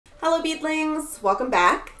Hello beadlings, welcome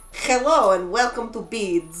back. Hello and welcome to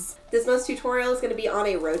beads. This month's tutorial is going to be on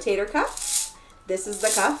a rotator cuff. This is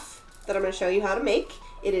the cuff that I'm going to show you how to make.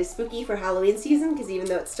 It is spooky for Halloween season because even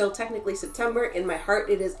though it's still technically September, in my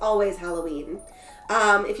heart it is always Halloween.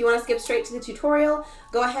 If you want to skip straight to the tutorial,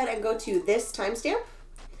 go ahead and go to this timestamp.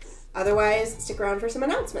 Otherwise, stick around for some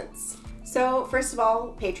announcements. So first of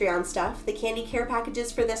all, Patreon stuff. The candy care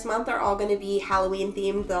packages for this month are all going to be Halloween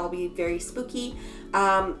themed. They'll be very spooky.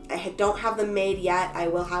 I don't have them made yet. I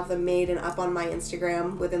will have them made and up on my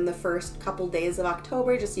Instagram within the first couple days of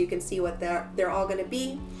October, just so you can see what they're all going to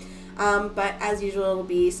be. But as usual, it'll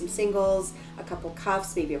be some singles, a couple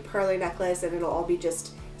cuffs, maybe a perler necklace, and it'll all be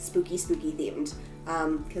just spooky themed,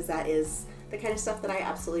 because that is the kind of stuff that I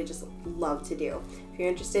absolutely just love to do. If you're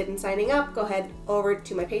interested in signing up, go ahead over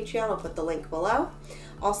to my Patreon. I'll put the link below.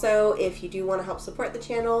 Also, if you do want to help support the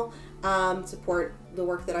channel, support the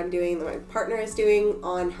work that I'm doing, that my partner is doing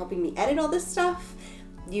on helping me edit all this stuff,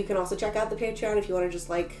 you can also check out the Patreon if you want to just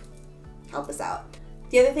like help us out.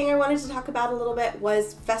 The other thing I wanted to talk about a little bit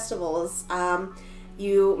was festivals.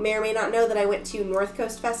 You may or may not know that I went to North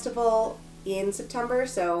Coast Festival in September,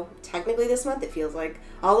 so technically this month. It feels like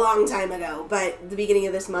a long time ago, but the beginning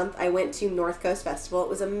of this month I went to North Coast Festival. It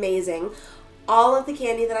was amazing. All of the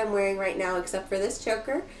candy that I'm wearing right now, except for this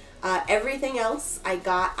choker, everything else I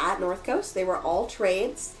got at North Coast. They were all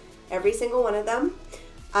trades, every single one of them,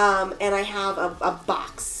 and I have a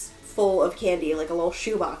box full of candy, like a little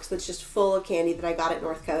shoebox that's just full of candy that I got at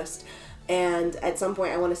North Coast. And at some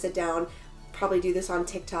point I want to sit down, probably do this on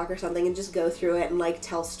TikTok or something, and just go through it and like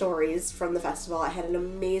tell stories from the festival. I had an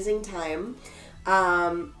amazing time.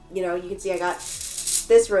 You know, you can see I got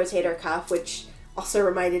this rotator cuff, which also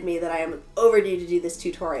reminded me that I am overdue to do this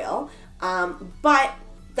tutorial. But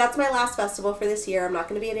that's my last festival for this year. I'm not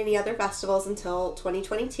going to be at any other festivals until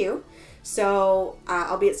 2022. So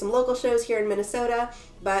I'll be at some local shows here in Minnesota,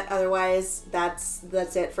 but otherwise that's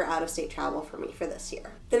it for out-of-state travel for me for this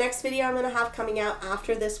year. The next video I'm going to have coming out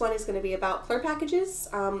after this one is going to be about plur packages.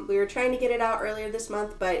 We were trying to get it out earlier this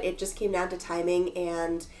month, but it just came down to timing,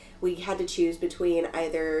 and we had to choose between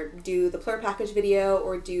either do the plur package video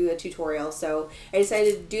or do a tutorial. So I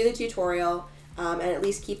decided to do the tutorial and at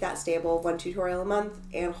least keep that stable, one tutorial a month,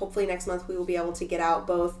 and hopefully next month we will be able to get out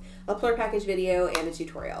both a plur package video and a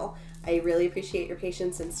tutorial. I really appreciate your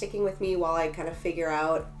patience and sticking with me while I kind of figure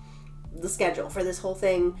out the schedule for this whole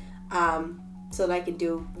thing, so that I can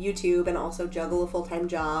do YouTube and also juggle a full-time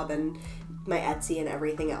job and my Etsy and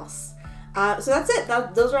everything else. So that's it.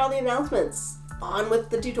 Those are all the announcements. On with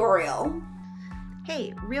the tutorial.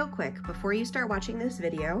 Hey, real quick, before you start watching this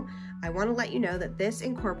video, I want to let you know that this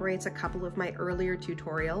incorporates a couple of my earlier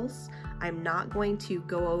tutorials. I'm not going to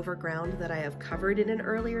go over ground that I have covered in an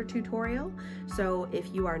earlier tutorial, so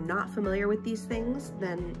if you are not familiar with these things,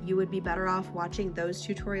 then you would be better off watching those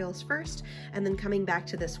tutorials first and then coming back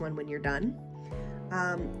to this one when you're done.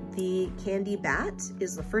 The candy bat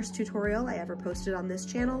is the first tutorial I ever posted on this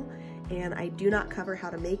channel, and I do not cover how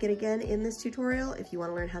to make it again in this tutorial. If you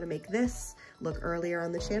want to learn how to make this, look earlier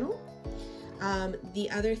on the channel. The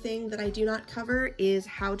other thing that I do not cover is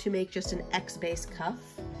how to make just an X-base cuff.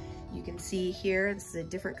 You can see here, this is a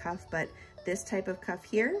different cuff, but this type of cuff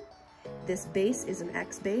here, this base is an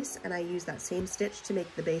X base, and I use that same stitch to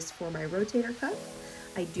make the base for my rotator cuff.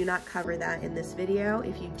 I do not cover that in this video.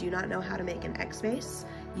 If you do not know how to make an X base,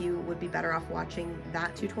 you would be better off watching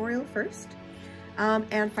that tutorial first.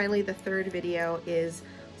 And finally, the third video is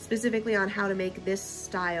specifically on how to make this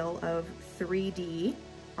style of 3D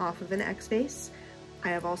off of an X base. I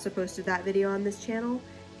have also posted that video on this channel,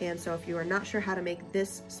 and so if you are not sure how to make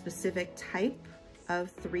this specific type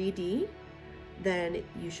of 3D, then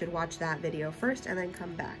you should watch that video first and then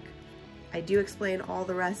come back. I do explain all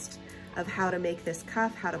the rest of how to make this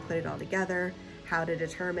cuff, how to put it all together, how to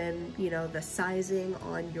determine, you know, the sizing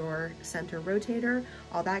on your center rotator,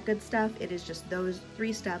 all that good stuff. It is just those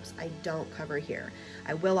 3 steps I don't cover here.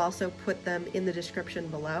 I will also put them in the description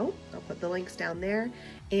below. I'll put the links down there,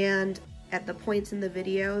 and at the points in the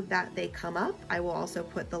video that they come up, I will also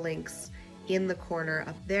put the links in the corner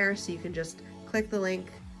up there, so you can just click the link,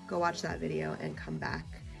 go watch that video, and come back.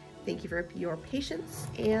 Thank you for your patience,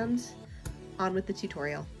 and on with the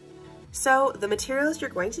tutorial. So the materials you're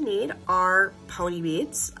going to need are pony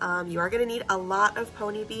beads. You are going to need a lot of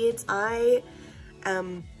pony beads. I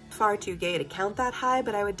am far too gay to count that high,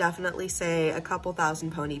 but I would definitely say a couple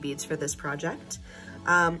thousand pony beads for this project.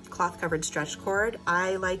 Cloth covered stretch cord.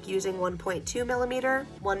 I like using 1.2 millimeter.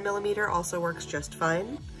 1 millimeter also works just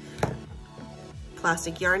fine.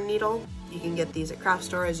 Plastic yarn needle. You can get these at craft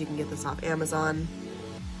stores. You can get this off Amazon.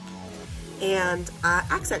 And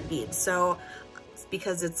accent beads. So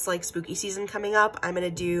because it's like spooky season coming up, I'm gonna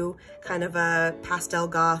do kind of a pastel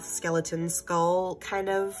goth skeleton skull kind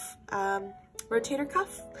of rotator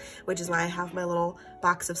cuff, which is why I have my little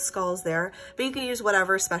box of skulls there. But you can use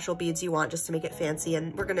whatever special beads you want just to make it fancy,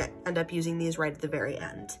 and we're gonna end up using these right at the very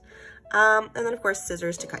end. And then of course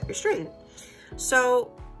scissors to cut your string.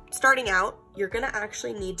 So starting out, you're gonna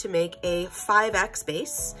actually need to make a 5X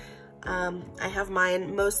base. I have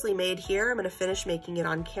mine mostly made here. I'm gonna finish making it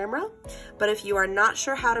on camera. But if you are not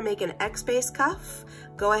sure how to make an X base cuff,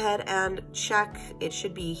 go ahead and check. It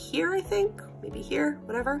should be here, I think, maybe here,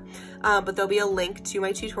 whatever. But there'll be a link to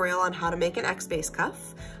my tutorial on how to make an X base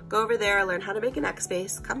cuff. Go over there, learn how to make an X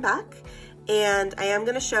base, come back. And I am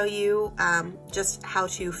gonna show you just how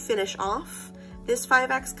to finish off this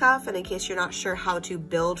 5X cuff, and in case you're not sure how to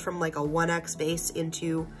build from like a 1X base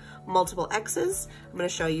into multiple X's, I'm gonna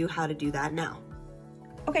show you how to do that now.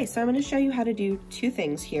 Okay, so I'm gonna show you how to do two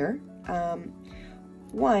things here.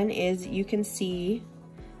 One is you can see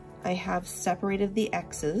I have separated the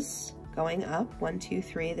X's going up, 1, 2,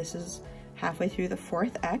 3, this is halfway through the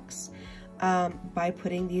 4th X, by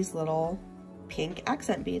putting these little pink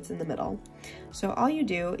accent beads in the middle. So all you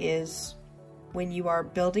do is, when you are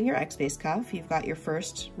building your X base cuff, you've got your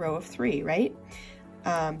first row of 3, right?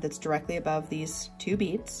 That's directly above these 2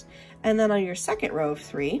 beads. And then on your second row of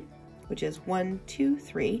 3, which is 1, 2,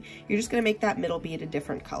 3, you're just gonna make that middle bead a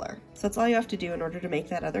different color. So that's all you have to do in order to make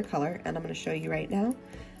that other color. And I'm gonna show you right now,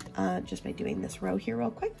 just by doing this row here real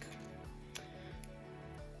quick.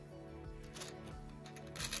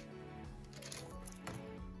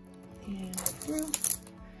 And through,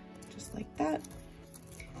 just like that.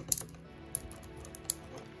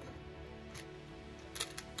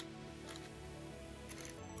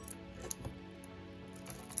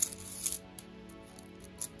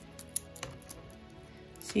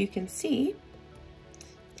 So you can see,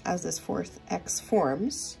 as this 4th X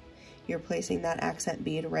forms, you're placing that accent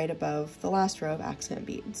bead right above the last row of accent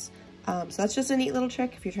beads. So that's just a neat little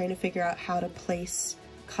trick if you're trying to figure out how to place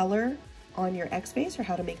color on your X base or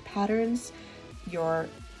how to make patterns. Your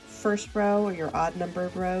first row or your odd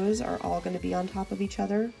numbered rows are all going to be on top of each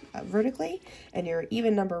other vertically, and your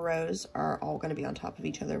even number rows are all going to be on top of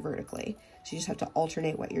each other vertically. So you just have to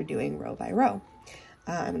alternate what you're doing row by row.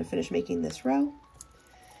 I'm going to finish making this row.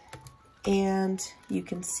 And you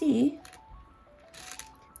can see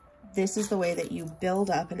this is the way that you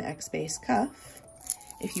build up an X base cuff.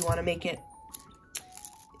 If you want to make it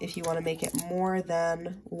more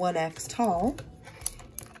than 1X tall,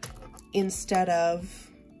 instead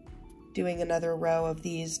of doing another row of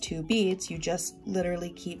these 2 beads, you just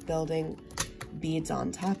literally keep building beads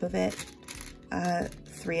on top of it,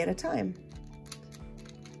 3 at a time.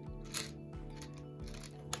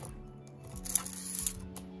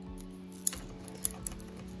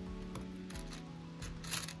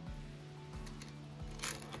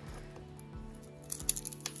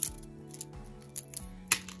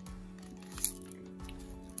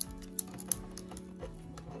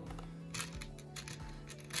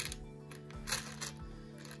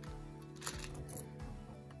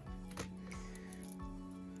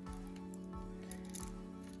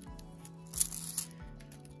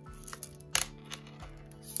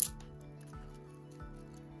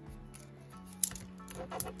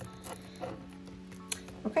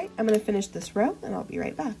 Okay, I'm gonna finish this row and I'll be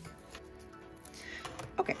right back.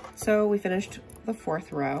 Okay, so we finished the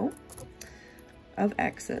 4th row of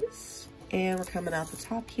X's and we're coming out the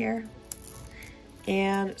top here.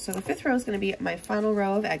 And so the 5th row is gonna be my final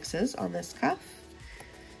row of X's on this cuff.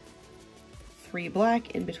 3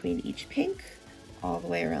 black in between each pink, all the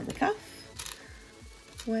way around the cuff.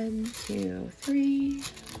 1, 2, 3.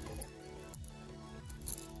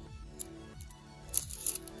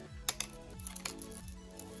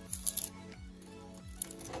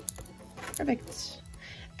 Perfect.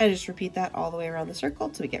 And just repeat that all the way around the circle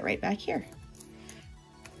till we get right back here.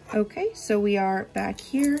 Okay, so we are back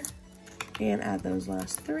here, and add those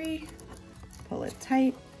last 3, pull it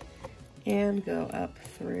tight, and go up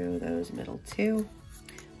through those middle 2.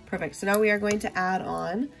 Perfect. So now we are going to add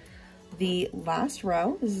on the last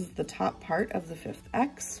row. This is the top part of the 5th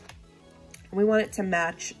X. And we want it to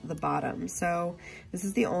match the bottom. So this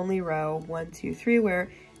is the only row, 1, 2, 3,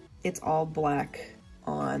 where it's all black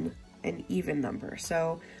on an even number.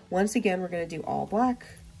 So once again, we're going to do all black,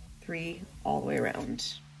 3 all the way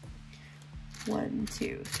around. 1,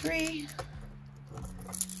 2, 3.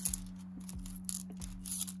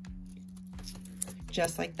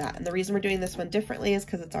 Just like that. And the reason we're doing this one differently is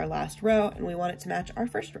because it's our last row and we want it to match our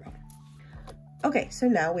first row. Okay, so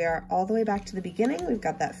now we are all the way back to the beginning. We've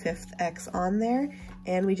got that 5th X on there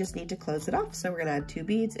and we just need to close it off. So we're gonna add 2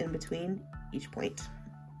 beads in between each point.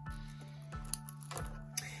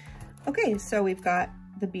 Okay, so we've got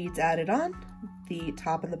the beads added on. The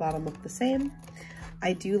top and the bottom look the same.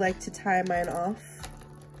 I do like to tie mine off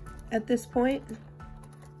at this point,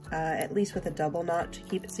 at least with a double knot to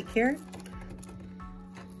keep it secure.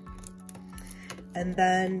 And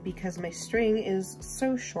then because my string is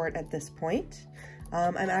so short at this point,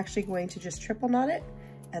 I'm actually going to just triple knot it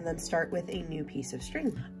and then start with a new piece of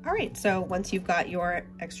string. All right, so once you've got your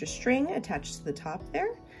extra string attached to the top there,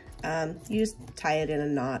 you just tie it in a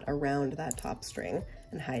knot around that top string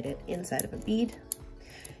and hide it inside of a bead.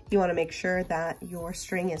 You wanna make sure that your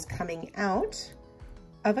string is coming out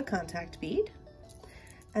of a contact bead,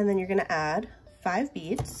 and then you're gonna add 5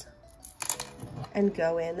 beads and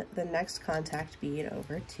go in the next contact bead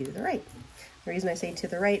over to the right. The reason I say to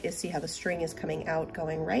the right is see how the string is coming out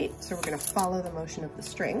going right, so we're gonna follow the motion of the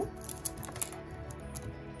string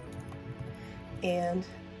and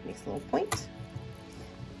makes a little point.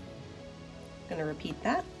 Gonna repeat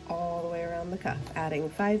that all the way around the cuff, adding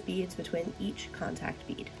 5 beads between each contact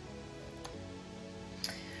bead.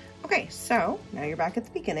 Okay, so now you're back at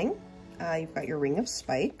the beginning. You've got your ring of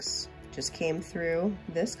spikes, just came through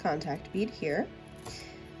this contact bead here.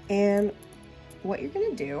 And what you're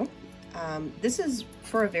gonna do, this is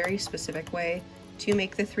for a very specific way to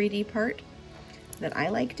make the 3D part that I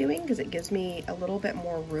like doing, because it gives me a little bit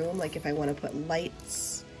more room, like if I wanna put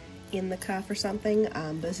lights in the cuff or something.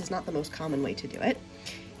 But this is not the most common way to do it.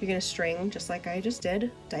 You're gonna string, just like I just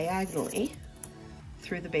did, diagonally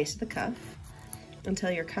through the base of the cuff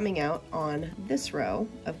until you're coming out on this row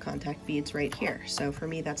of contact beads right here. So for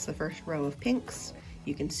me, that's the first row of pinks.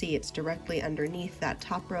 You can see it's directly underneath that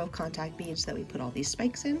top row of contact beads that we put all these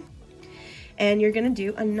spikes in. And you're gonna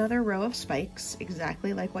do another row of spikes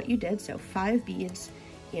exactly like what you did. So 5 beads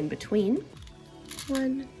in between.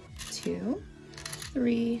 1, 2,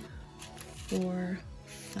 3, 4,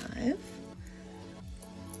 5.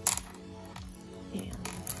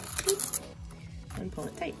 And pull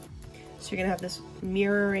it tight. So you're gonna have this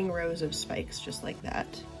mirroring rows of spikes just like that.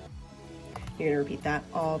 You're gonna repeat that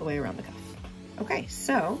all the way around the cuff. Okay,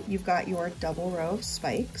 so you've got your double row of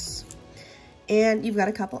spikes and you've got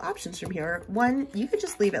a couple options from here. One, you could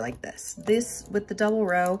just leave it like this. This with the double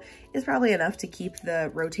row is probably enough to keep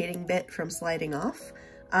the rotating bit from sliding off.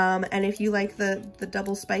 And if you like the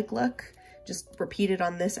double spike look, just repeat it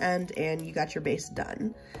on this end and you got your base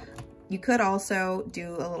done. You could also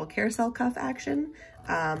do a little carousel cuff action.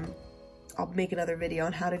 I'll make another video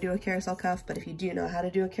on how to do a carousel cuff, but if you do know how to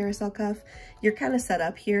do a carousel cuff, you're kind of set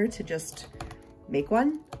up here to just make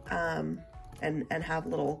one and have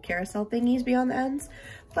little carousel thingies be on the ends.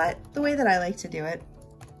 But the way that I like to do it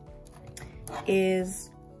is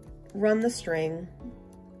run the string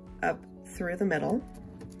up through the middle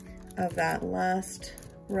of that last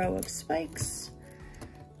row of spikes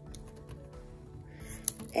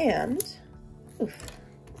and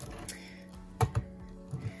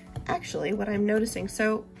actually what I'm noticing,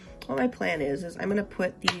 so what my plan is I'm gonna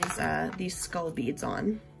put these skull beads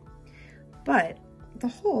on, but the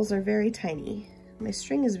holes are very tiny. My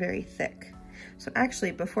string is very thick. So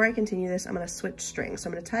actually, before I continue this, I'm gonna switch string. So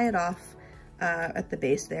I'm gonna tie it off at the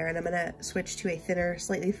base there, and I'm gonna switch to a thinner,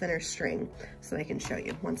 slightly thinner string so that I can show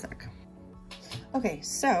you. One sec. Okay,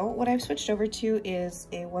 so what I've switched over to is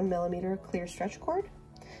a 1mm clear stretch cord.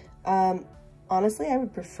 Honestly, I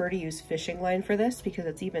would prefer to use fishing line for this because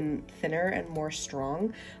it's even thinner and more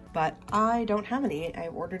strong, but I don't have any. I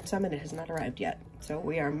ordered some and it has not arrived yet, so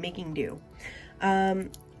we are making do.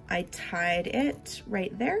 I tied it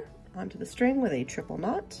right there onto the string with a triple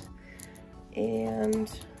knot, and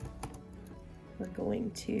we're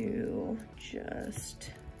going to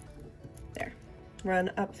just, there, run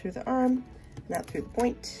up through the arm and out through the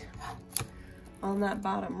point on that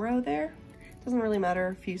bottom row there. Doesn't really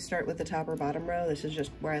matter if you start with the top or bottom row, this is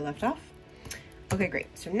just where I left off. Okay,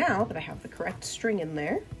 great. So now that I have the correct string in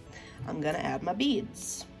there, I'm gonna add my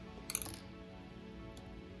beads.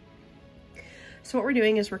 So what we're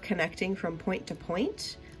doing is we're connecting from point to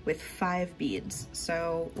point with 5 beads.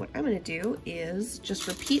 So what I'm gonna do is just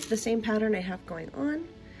repeat the same pattern I have going on,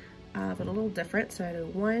 but a little different. So I do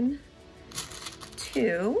 1,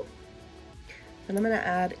 2, and I'm gonna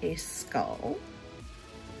add a skull.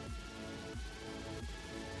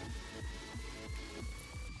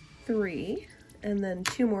 3, and then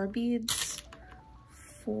 2 more beads,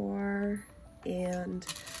 4 and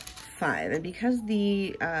 5. And because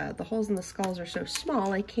the holes in the skulls are so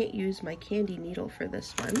small, I can't use my Kandi needle for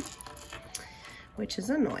this one, which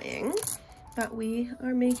is annoying, but we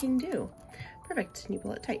are making do. Perfect, and you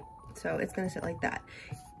pull it tight. So it's gonna sit like that.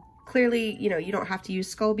 Clearly, you know, you don't have to use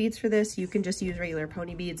skull beads for this. You can just use regular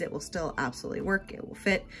pony beads. It will still absolutely work. It will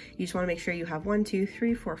fit. You just want to make sure you have 1, 2,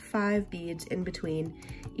 3, 4, 5 beads in between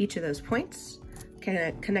each of those points, kind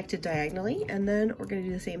of connected diagonally. And then we're going to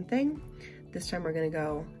do the same thing. This time we're going to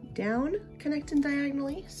go down, connected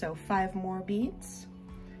diagonally. So 5 more beads.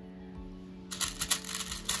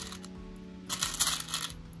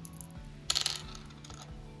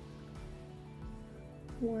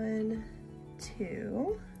 One,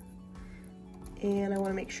 2. And I want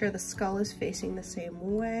to make sure the skull is facing the same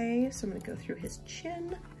way. So I'm going to go through his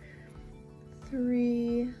chin.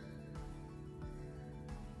 3,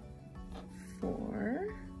 4,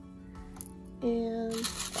 and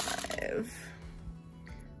 5.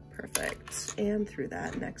 Perfect. And through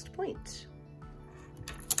that next point.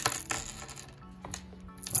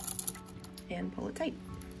 And pull it tight.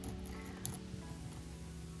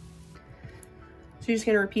 So you're just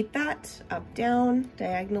going to repeat that up, down,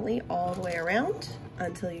 diagonally, all the way around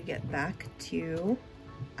until you get back to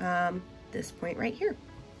this point right here.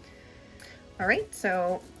 All right,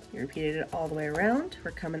 so you repeated it all the way around.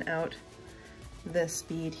 We're coming out this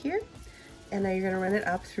bead here, and now you're going to run it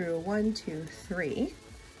up through 1, 2, 3,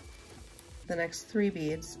 the next 3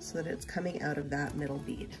 beads, so that it's coming out of that middle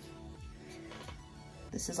bead.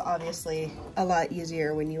 This is obviously a lot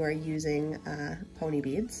easier when you are using pony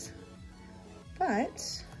beads.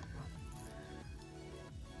 But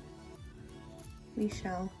we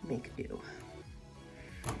shall make do.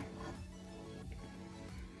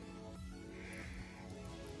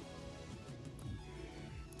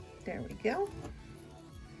 There we go.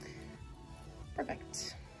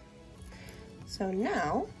 Perfect. So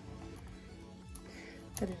now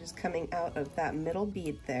that it is coming out of that middle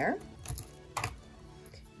bead there,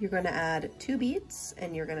 you're going to add 2 beads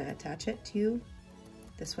and you're going to attach it to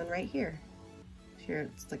this one right here. Here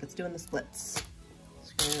it's like it's doing the splits.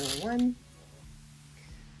 So 1,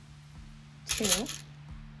 2,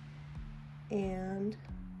 and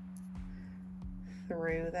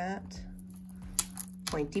through that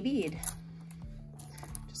pointy bead,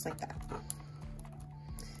 just like that.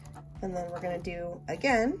 And then we're going to do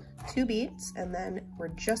again 2 beads, and then we're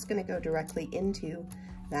just going to go directly into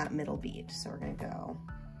that middle bead. So we're going to go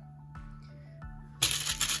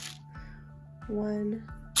 1,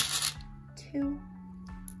 2,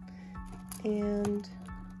 and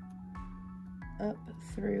up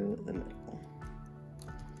through the middle.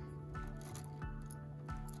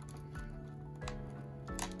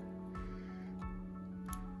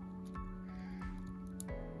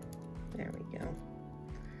 There we go.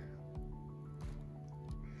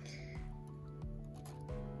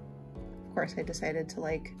 Of course, I decided to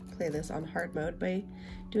like play this on hard mode by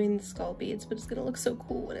doing the skull beads, but it's gonna look so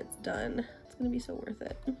cool when it's done. It's gonna be so worth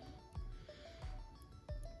it.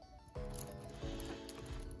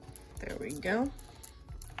 There we go.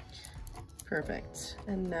 Perfect.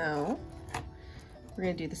 And now we're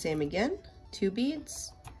going to do the same again. 2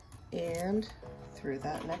 beads and through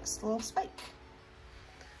that next little spike.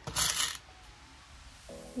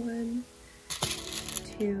 1,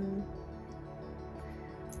 2,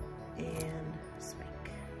 and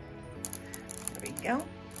spike. There we go.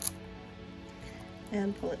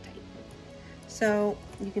 And pull it tight. So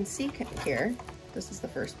you can see here, this is the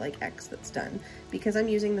first like X that's done. Because I'm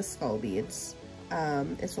using the skull beads,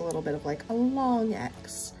 it's a little bit of like a long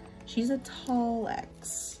X. She's a tall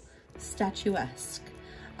X, statuesque.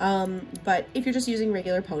 But if you're just using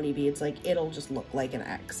regular pony beads, like it'll just look like an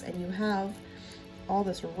X. And you have all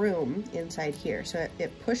this room inside here. So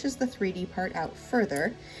it pushes the 3D part out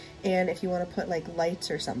further. And if you want to put like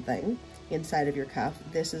lights or something inside of your cuff,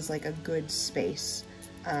 this is like a good space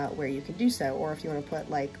where you can do so. Or if you want to put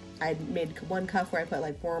like, I made one cuff where I put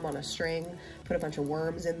like worm on a string, put a bunch of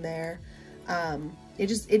worms in there. It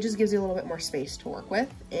just gives you a little bit more space to work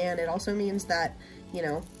with. And it also means that, you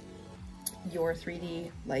know, your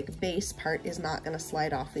 3D like base part is not going to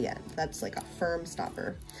slide off the end. That's like a firm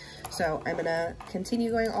stopper. So I'm going to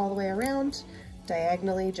continue going all the way around,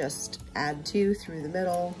 diagonally, just add 2 through the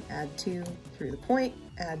middle, add 2 through the point,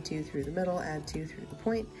 add 2 through the middle, add 2 through the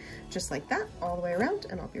point, just like that all the way around,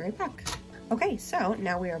 and I'll be right back. Okay, so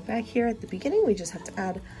now we are back here at the beginning. We just have to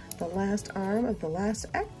add the last arm of the last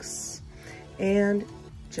X, and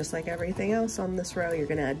just like everything else on this row, you're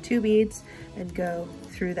gonna add 2 beads and go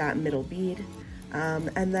through that middle bead.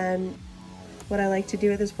 And then what I like to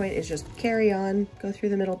do at this point is just carry on, go through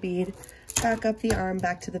the middle bead, back up the arm,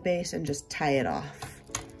 back to the base, and just tie it off.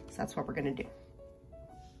 So that's what we're gonna do.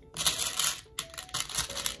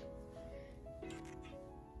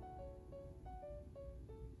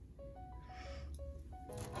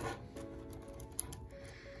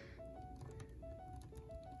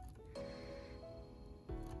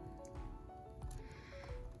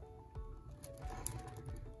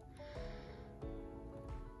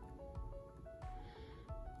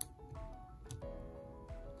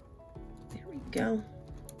 go.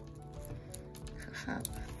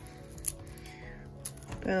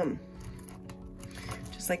 Boom.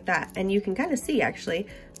 Just like that. And you can kind of see, actually,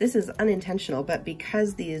 this is unintentional, but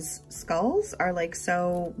because these skulls are like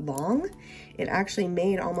so long, it actually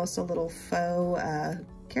made almost a little faux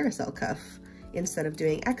carousel cuff instead of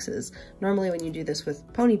doing X's. Normally when you do this with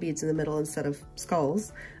pony beads in the middle instead of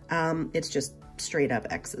skulls, it's just straight up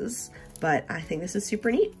X's, but I think this is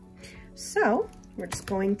super neat. So we're just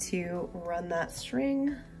going to run that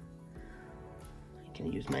string. I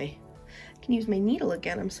can use my needle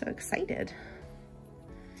again. I'm so excited.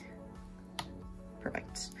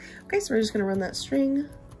 Perfect. Okay, so we're just gonna run that string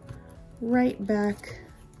right back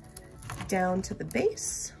down to the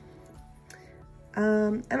base.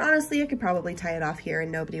 And honestly, I could probably tie it off here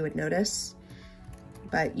and nobody would notice,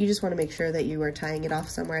 but you just want to make sure that you are tying it off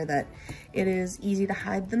somewhere that it is easy to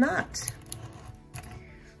hide the knot.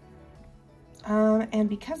 And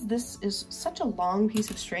because this is such a long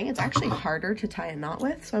piece of string, it's actually harder to tie a knot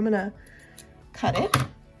with. So I'm gonna cut it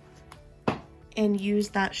and use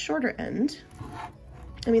that shorter end.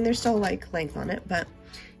 I mean, there's still like length on it, but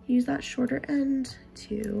use that shorter end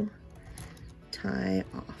to tie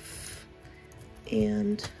off.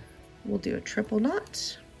 And we'll do a triple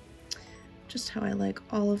knot, just how I like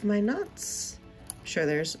all of my knots. I'm sure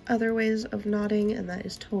there's other ways of knotting and that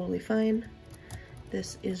is totally fine.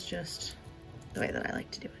 This is just the way that I like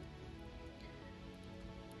to do it.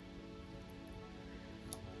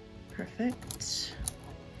 Perfect.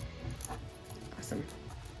 Awesome.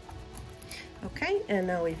 Okay, and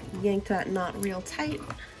now we've yanked that knot real tight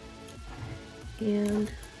and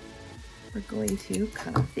we're going to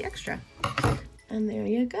cut off the extra. And there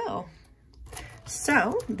you go.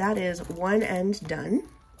 So that is one end done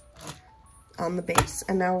on the base.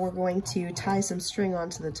 And now we're going to tie some string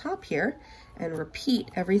onto the top here and repeat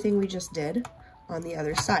everything we just did on the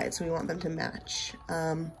other side. So we want them to match.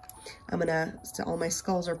 So all my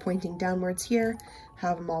skulls are pointing downwards here,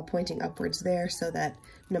 have them all pointing upwards there so that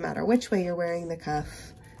no matter which way you're wearing the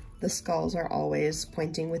cuff, the skulls are always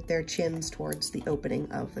pointing with their chins towards the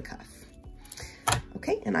opening of the cuff.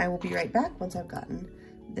 Okay, and I will be right back once I've gotten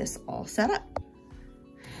this all set up.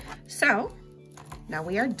 So now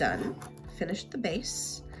we are done, finished the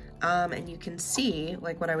base, and you can see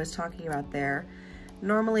like what I was talking about there.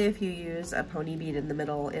 Normally if you use a pony bead in the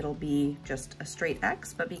middle, it'll be just a straight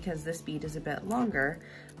X, but because this bead is a bit longer,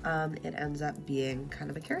 it ends up being kind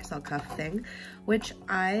of a carousel cuff thing, which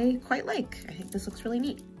I quite like. I think this looks really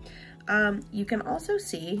neat. You can also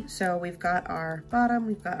see, so we've got our bottom,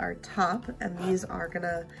 we've got our top, and these are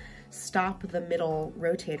gonna stop the middle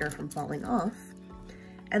rotator from falling off.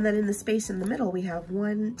 And then in the space in the middle, we have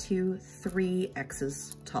 1, 2, 3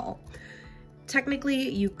 X's tall. Technically,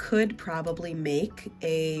 you could probably make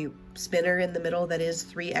a spinner in the middle that is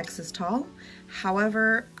 3 X's tall.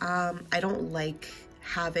 However, I don't like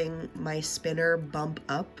having my spinner bump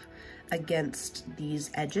up against these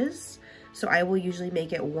edges. So I will usually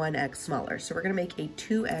make it 1X smaller. So we're gonna make a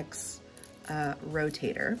 2X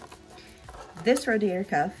rotator. This rotator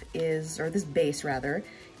cuff is, or this base rather,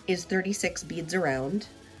 is 36 beads around.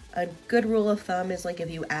 A good rule of thumb is like if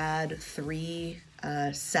you add 3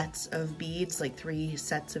 sets of beads, like 3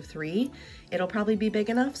 sets of 3, it'll probably be big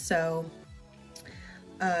enough. So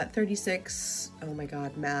 36, oh my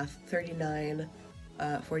god, math, 39,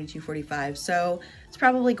 42, 45. So it's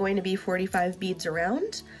probably going to be 45 beads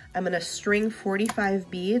around. I'm gonna string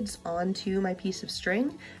 45 beads onto my piece of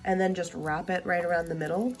string and then just wrap it right around the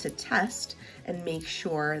middle to test and make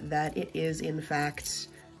sure that it is in fact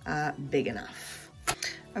big enough.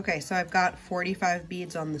 Okay, so I've got 45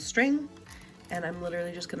 beads on the string and I'm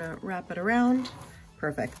literally just gonna wrap it around.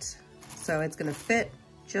 Perfect. So it's gonna fit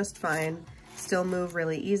just fine, still move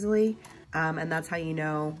really easily. And that's how you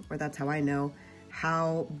know, or that's how I know,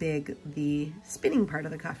 how big the spinning part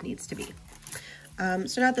of the cuff needs to be.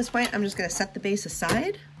 So now at this point, I'm just gonna set the base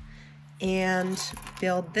aside and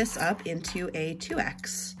build this up into a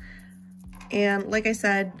 2X. And like I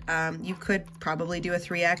said, you could probably do a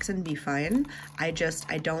 3X and be fine. I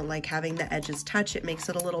don't like having the edges touch. It makes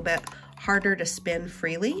it a little bit harder to spin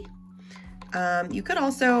freely. You could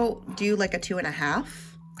also do like a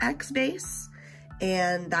 2.5X base,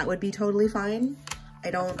 and that would be totally fine.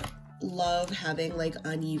 I don't love having like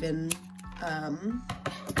uneven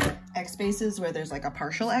X bases where there's like a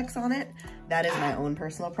partial X on it. That is my own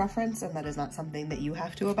personal preference, and that is not something that you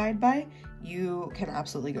have to abide by. You can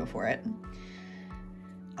absolutely go for it.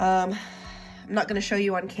 I'm not gonna show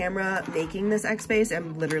you on camera making this X base.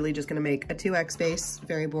 I'm literally just gonna make a 2X base,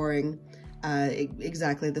 very boring,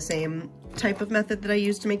 exactly the same type of method that I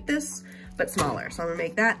used to make this, but smaller. So I'm gonna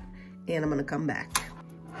make that and I'm gonna come back.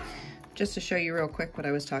 just to show you real quick what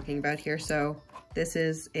I was talking about here. So this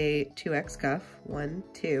is a 2x cuff, 1,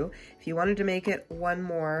 2. If you wanted to make it one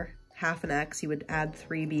more half an X, you would add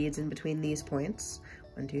 3 beads in between these points,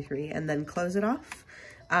 1, 2, 3, and then close it off.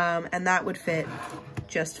 And that would fit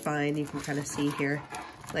just fine. You can kind of see here,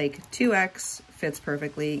 like 2x fits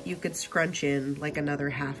perfectly. You could scrunch in like another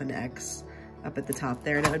half an X up at the top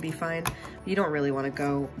there and it would be fine. You don't really want to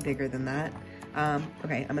go bigger than that.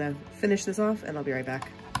 Okay, I'm gonna finish this off and I'll be right back.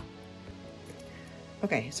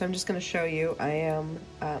 Okay, so I'm just gonna show you, I am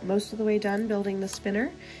most of the way done building the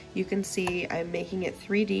spinner. You can see I'm making it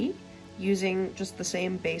 3D using just the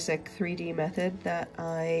same basic 3D method that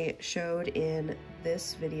I showed in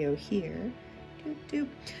this video here. So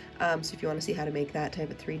if you wanna see how to make that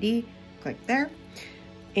type of 3D, click there.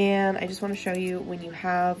 And I just wanna show you when you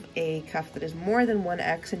have a cuff that is more than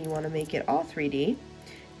 1X and you wanna make it all 3D,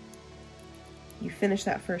 you finish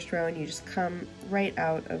that first row and you just come right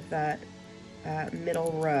out of that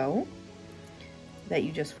middle row that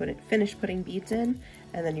you just finished putting beads in,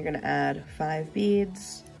 and then you're gonna add 5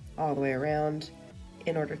 beads all the way around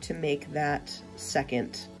in order to make that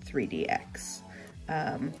second 3DX.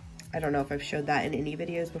 I don't know if I've showed that in any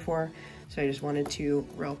videos before, so I just wanted to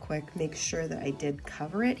real quick make sure that I did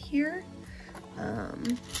cover it here.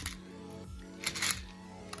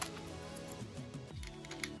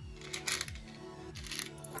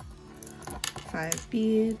 5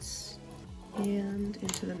 beads and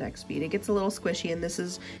into the next bead. It gets a little squishy, and this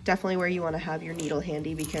is definitely where you want to have your needle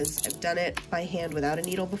handy because I've done it by hand without a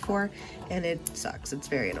needle before and it sucks. It's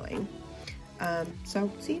very annoying. So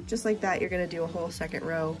see, just like that, you're going to do a whole second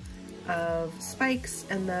row of spikes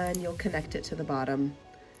and then you'll connect it to the bottom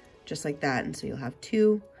just like that, and so you'll have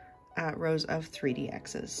 2 rows of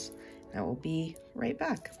 3DXs. I will be right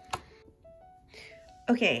back.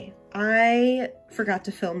 Okay, I forgot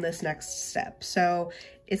to film this next step, so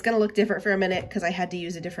it's gonna look different for a minute because I had to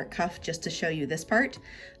use a different cuff just to show you this part,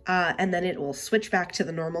 and then it will switch back to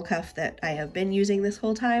the normal cuff that I have been using this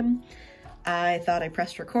whole time. I thought I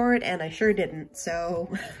pressed record and I sure didn't,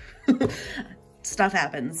 so stuff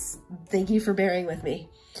happens. Thank you for bearing with me.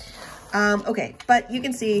 Okay, but you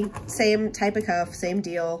can see same type of cuff, same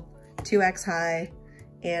deal, 2X high,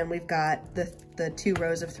 and we've got the 2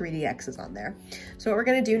 rows of 3DXs on there. So what we're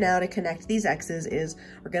gonna do now to connect these X's is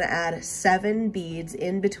we're gonna add 7 beads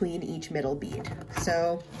in between each middle bead.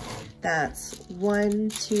 So that's 1,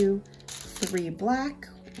 2, 3 black,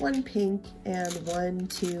 1 pink, and 1,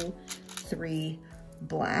 2, 3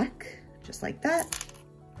 black, just like that.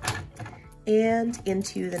 And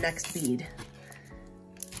into the next bead.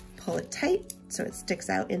 Pull it tight so it sticks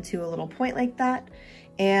out into a little point like that.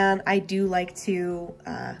 And I do like to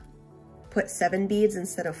put 7 beads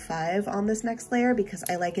instead of 5 on this next layer because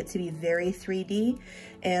I like it to be very 3D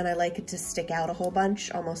and I like it to stick out a whole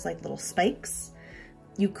bunch, almost like little spikes.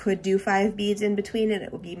 You could do 5 beads in between and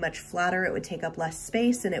it would be much flatter, it would take up less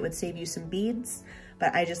space and it would save you some beads,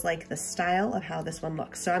 but I just like the style of how this one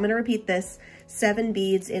looks. So I'm gonna repeat this, 7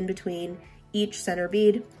 beads in between each center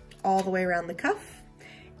bead all the way around the cuff,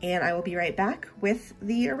 and I will be right back with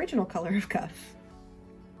the original color of cuff.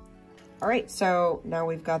 All right, so now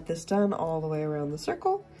we've got this done all the way around the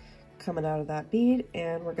circle, coming out of that bead,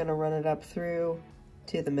 and we're gonna run it up through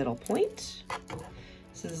to the middle point.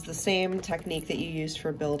 This is the same technique that you used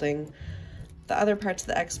for building the other parts of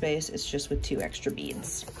the X base, it's just with 2 extra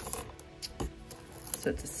beads.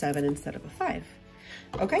 So it's a 7 instead of a 5.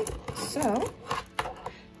 Okay, so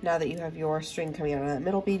now that you have your string coming out of that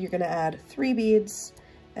middle bead, you're gonna add 3 beads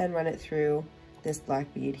and run it through this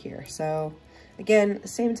black bead here. So again,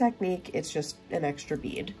 same technique, it's just an extra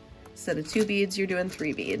bead. Instead of 2 beads, you're doing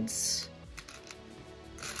 3 beads.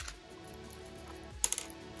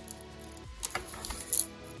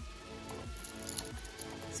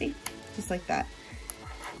 See, just like that.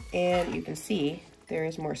 And you can see there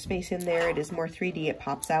is more space in there, it is more 3D, it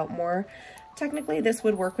pops out more. Technically, this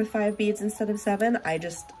would work with 5 beads instead of 7. I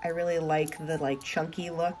really like the chunky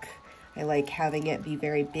look. I like having it be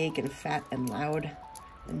very big and fat and loud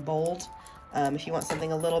and bold. If you want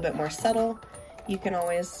something a little bit more subtle, you can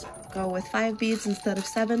always go with 5 beads instead of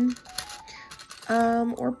 7.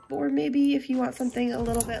 Or maybe if you want something a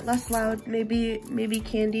little bit less loud, maybe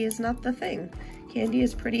Kandi is not the thing. Kandi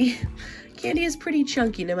is pretty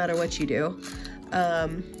chunky no matter what you do. I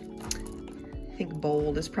think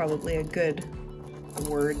bold is probably a good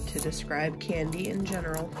word to describe Kandi in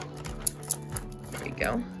general. There we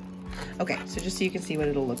go. Okay, so just so you can see what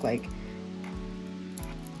it'll look like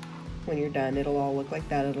when you're done, it'll all look like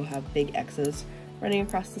that. It'll have big X's running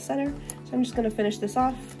across the center. So I'm just gonna finish this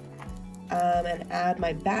off and add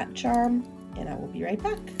my bat charm, and I will be right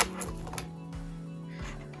back.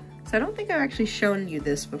 So I don't think I've actually shown you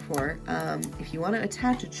this before. If you want to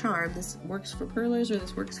attach a charm, this works for pearlers or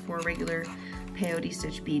this works for regular peyote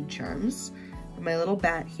stitch bead charms. My little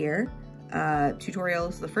bat here, tutorial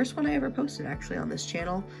is the first one I ever posted actually on this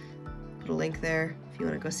channel. Put a link there if you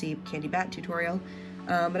want to go see Kandi bat tutorial.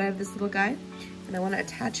 But I have this little guy and I want to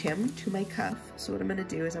attach him to my cuff. So what I'm going to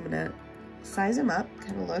do is I'm going to size him up,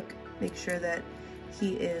 kind of look, make sure that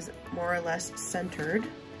he is more or less centered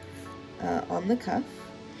on the cuff.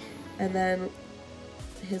 And then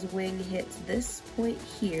his wing hits this point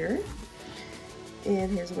here, and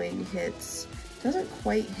his wing doesn't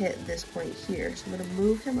quite hit this point here. So I'm gonna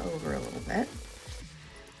move him over a little bit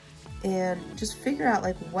and just figure out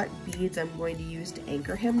like what beads I'm going to use to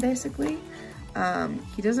anchor him basically.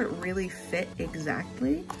 He doesn't really fit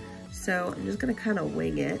exactly, so I'm just gonna kind of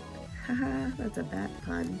wing it. Haha, that's a bad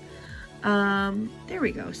pun. There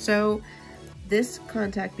we go. So this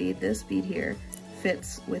contact bead, this bead here,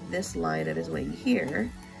 fits with this line at his wing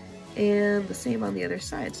here, and the same on the other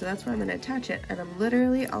side. So that's where I'm going to attach it, and I'm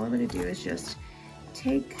literally, all I'm going to do is just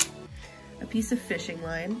take a piece of fishing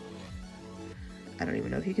line. I don't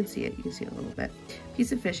even know if you can see it. You can see it a little bit.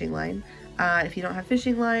 Piece of fishing line. If you don't have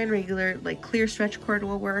fishing line, regular like clear stretch cord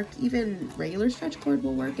will work. Even regular stretch cord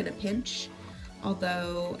will work in a pinch,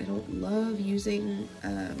 although I don't love using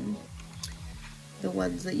the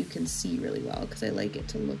ones that you can see really well because I like it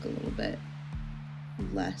to look a little bit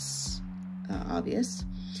less obvious.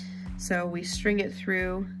 So we string it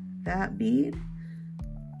through that bead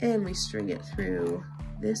and we string it through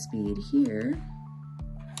this bead here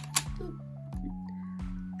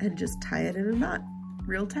and just tie it in a knot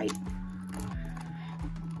real tight.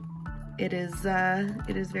 It is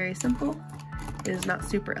very simple. It is not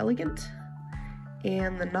super elegant,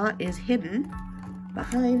 and the knot is hidden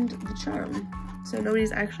behind the charm, so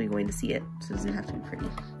nobody's actually going to see it, so it doesn't have to be pretty.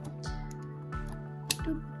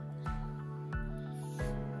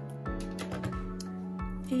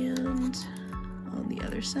 And on the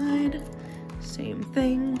other side, same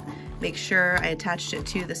thing. Make sure I attached it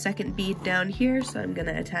to the second bead down here, so I'm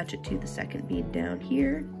gonna attach it to the second bead down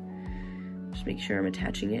here. Just make sure I'm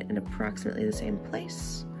attaching it in approximately the same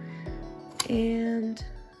place. And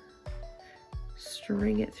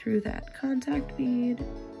string it through that contact bead.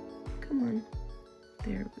 Come on.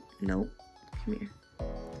 There, nope, come here.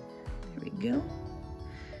 There we go.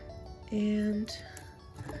 And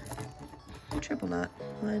triple knot.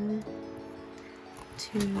 1,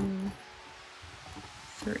 2,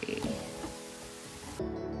 3.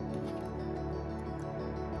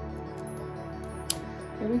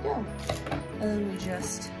 There we go. And then we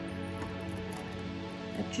just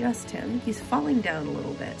adjust him. He's falling down a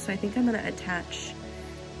little bit, so I think I'm going to attach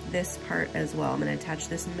this part as well. I'm going to attach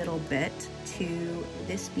this middle bit to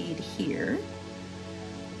this bead here.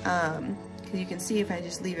 Because you can see if I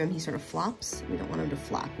just leave him, he sort of flops. We don't want him to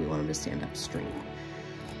flop. We want him to stand up straight.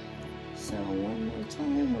 So one more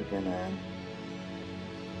time, we're gonna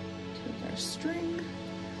take our string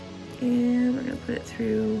and we're gonna put it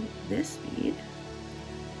through this bead.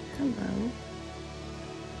 Hello.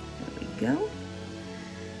 There we go.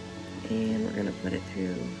 And we're gonna put it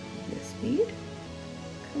through this bead.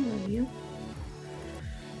 Come on, you.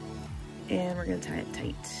 And we're gonna tie it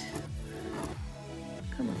tight.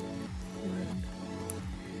 Come on. 1,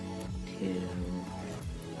 2.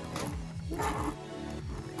 There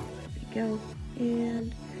we go.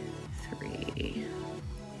 And 3.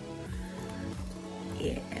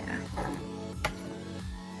 Yeah.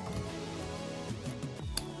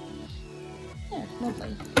 Yeah,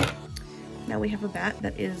 lovely. Now we have a bat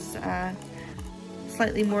that is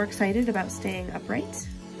slightly more excited about staying upright.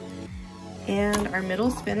 And our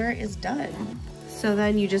middle spinner is done. So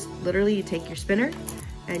then you just literally take your spinner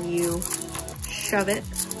and you shove it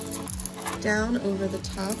down over the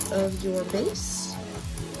top of your base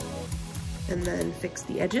and then fix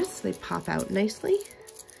the edges so they pop out nicely.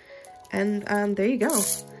 And there you go.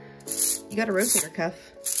 You got a rotator cuff.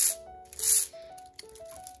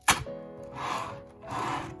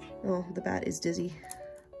 Oh, the bat is dizzy.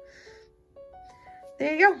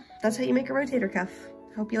 There you go. That's how you make a rotator cuff.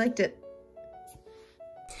 Hope you liked it.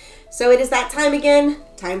 So it is that time again.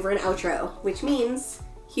 Time for an outro, which means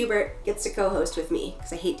Hubert gets to co-host with me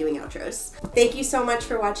because I hate doing outros. Thank you so much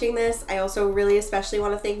for watching this. I also really especially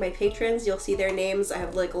want to thank my patrons. You'll see their names. I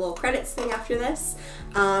have like a little credits thing after this.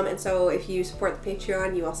 And so if you support the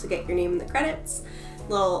Patreon, you also get your name in the credits.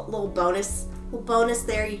 Little bonus Little bonus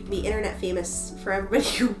there, you can be internet famous for everybody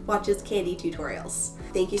who watches Kandi tutorials.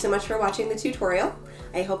 Thank you so much for watching the tutorial.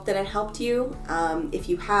 I hope that it helped you. If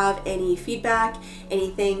you have any feedback,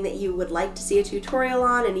 anything that you would like to see a tutorial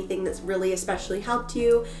on, anything that's really especially helped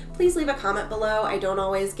you, please leave a comment below. I don't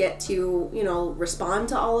always get to, respond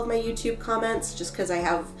to all of my YouTube comments just because I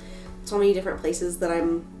have so many different places that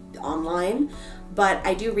I'm online, but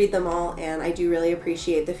I do read them all and I do really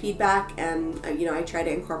appreciate the feedback, and I try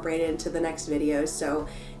to incorporate it into the next videos. So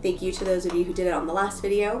thank you to those of you who did it on the last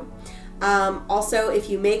video. Also, if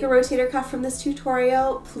you make a rotator cuff from this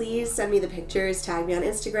tutorial, please send me the pictures, tag me on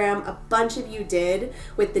Instagram. A bunch of you did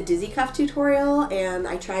with the dizzy cuff tutorial, and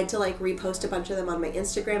I tried to repost a bunch of them on my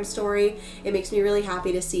Instagram story. It makes me really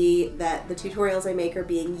happy to see that the tutorials I make are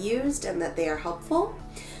being used and that they are helpful.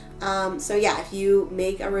 So yeah, if you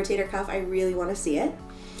make a rotator cuff, I really want to see it.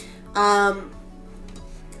 Other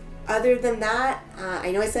than that,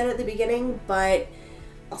 I know I said it at the beginning, but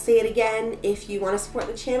I'll say it again. If you want to support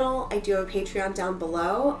the channel, I do have a Patreon down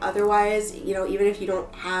below. Otherwise, even if you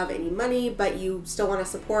don't have any money, but you still want to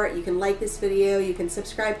support, you can like this video, you can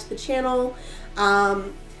subscribe to the channel.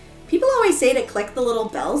 People always say to click the little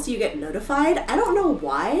bell so you get notified. I don't know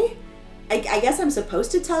why. I guess I'm supposed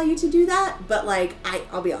to tell you to do that, but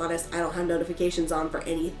I'll be honest, I don't have notifications on for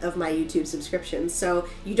any of my YouTube subscriptions, so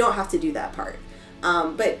you don't have to do that part.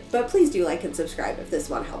 But please do like and subscribe if this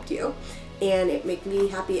one helped you. And it make me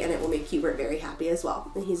happy, and it will make Hubert very happy as well.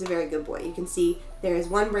 And he's a very good boy. You can see there is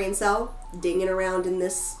one brain cell dinging around in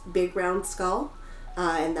this big round skull,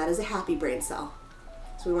 and that is a happy brain cell.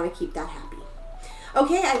 So we want to keep that happy.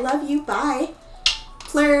 Okay, I love you. Bye.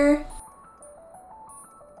 Plur.